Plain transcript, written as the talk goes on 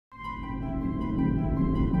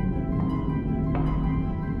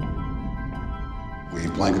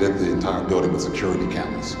We've blanketed the entire building with security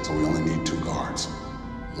cameras, so we only need 2 guards.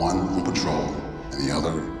 One on patrol, and the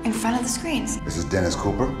other... in front of the screens. This is Dennis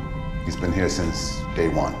Cooper. He's been here since day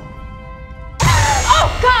 1.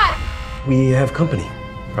 Oh, God! We have company.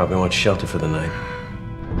 Probably want shelter for the night.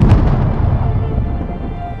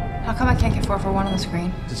 How come I can't get 441 on the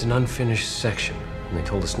screen? It's an unfinished section, and they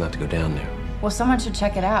told us not to go down there. Well, someone should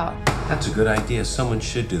check it out. That's a good idea. Someone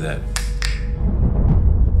should do that.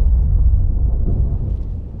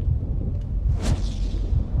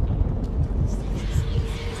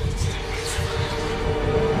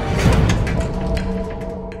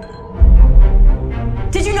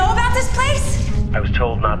 Did you know about this place? I was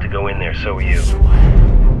told not to go in there, so were you.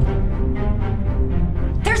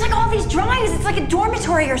 There's like all these drawings. It's like a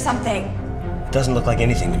dormitory or something. It doesn't look like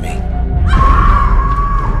anything to me.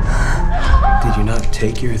 Did you not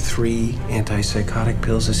take your 3 antipsychotic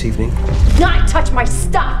pills this evening? Not touch my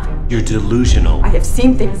stuff! You're delusional. I have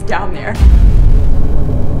seen things down there.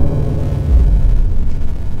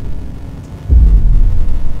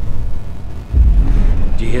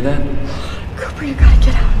 Do you hear that? Cooper, you gotta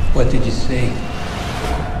get out. What did you say?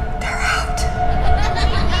 They're out.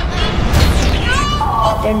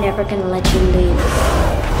 They're never gonna let you leave.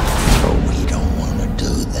 But we don't want to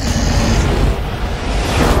do that.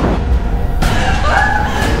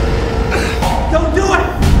 Don't do it!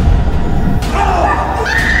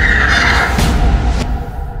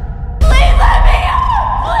 Please let me out!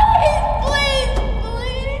 Please, please,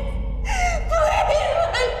 please! Please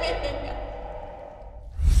let me out!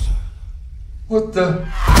 What the...